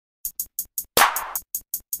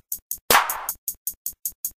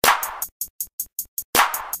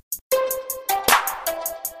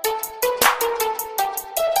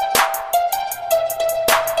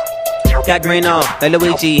Got green on, like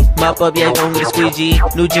Luigi. Mop up, yeah, gon' get a squeegee.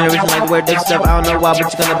 New generation like the word dick stuff. I don't know why,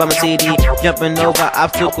 but you're gonna buy my CD. Jumping over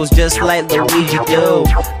obstacles just like Luigi do.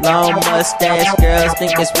 Long mustache girls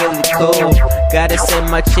think it's really cool. Gotta say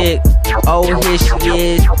my chick, oh here she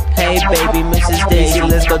is. Hey baby, Mrs. Daisy,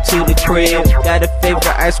 let's go to the crib. Got a favorite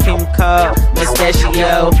ice cream called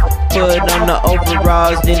Mustachio. Put on the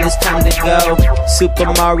overalls, then it's time to go.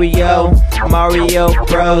 Super Mario, Mario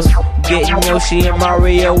Bros. Getting Yoshi and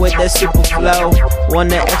Mario with that super flow.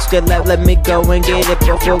 Want an extra lap, let me go and get it.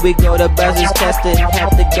 Before we go to Bowser's Castle, have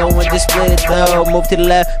to go and just split it though. Move to the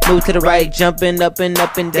left, move to the right, jumping up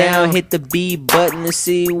and down. Hit the B button to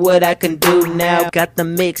see what I can do now. Got the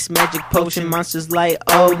mix, magic potion, monsters like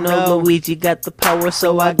oh no. Luigi got the power,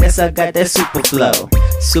 so I guess I got that super flow.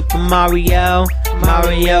 Super Mario,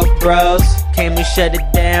 Mario Bros. Came to shut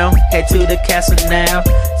it down, head to the castle now.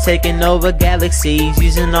 Taking over galaxies,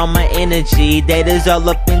 using all my energy. Data's all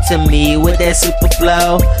up into me with that super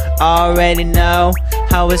flow. Already know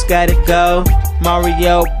how it's gotta go.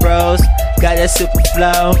 Mario Bros. Got that super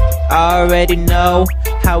flow. Already know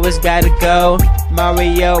how it's gotta go.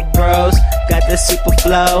 Mario Bros. Got the super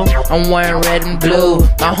flow. I'm wearing red and blue,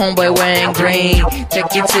 my homeboy wearing green.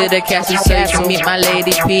 Take you to the castle so you can meet my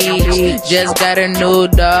lady Peach. Just got a new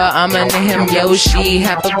dog, I'ma name him Yoshi.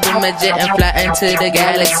 Hop up in my jet and fly into the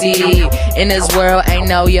galaxy. In this world ain't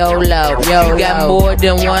no YOLO. You got more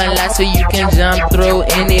than one life so you can jump through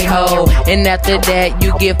any hole. And after that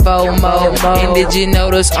you get FOMO. And did you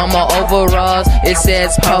notice on my overalls it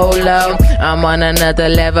says Polo? I'm on another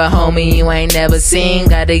level, homie, you ain't never seen.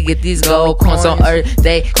 Gotta get these gold coins on earth,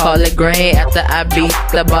 they call it grain. After I beat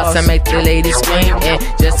the boss and make the ladies scream. And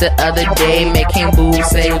just the other day make King Boo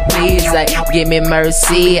say please, like give me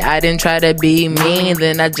mercy. I didn't try to be mean,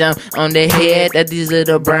 then I jump on the head of these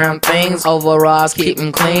little brown things. Overalls keep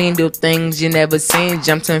them clean, do things you never seen.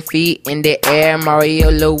 Jump 10 feet in the air, Mario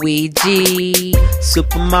Luigi.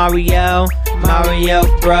 Super Mario, Mario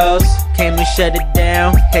Bros. Came to shut it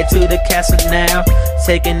down, head to the castle now.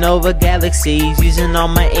 Taking over galaxies, using all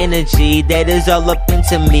my energy. Data's all up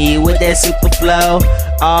into me with that super flow.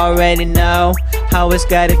 Already know how it's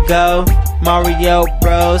gotta go. Mario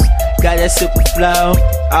Bros. Got that super flow.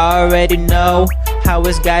 Already know how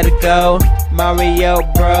it's gotta go. Mario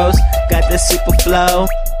Bros. Got that super flow.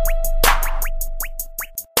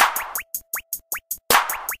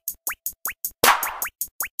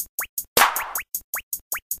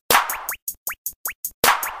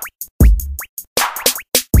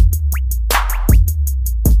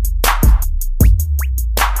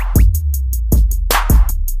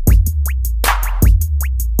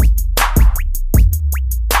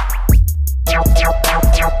 Chop, chop,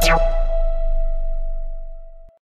 chop, chop, chop.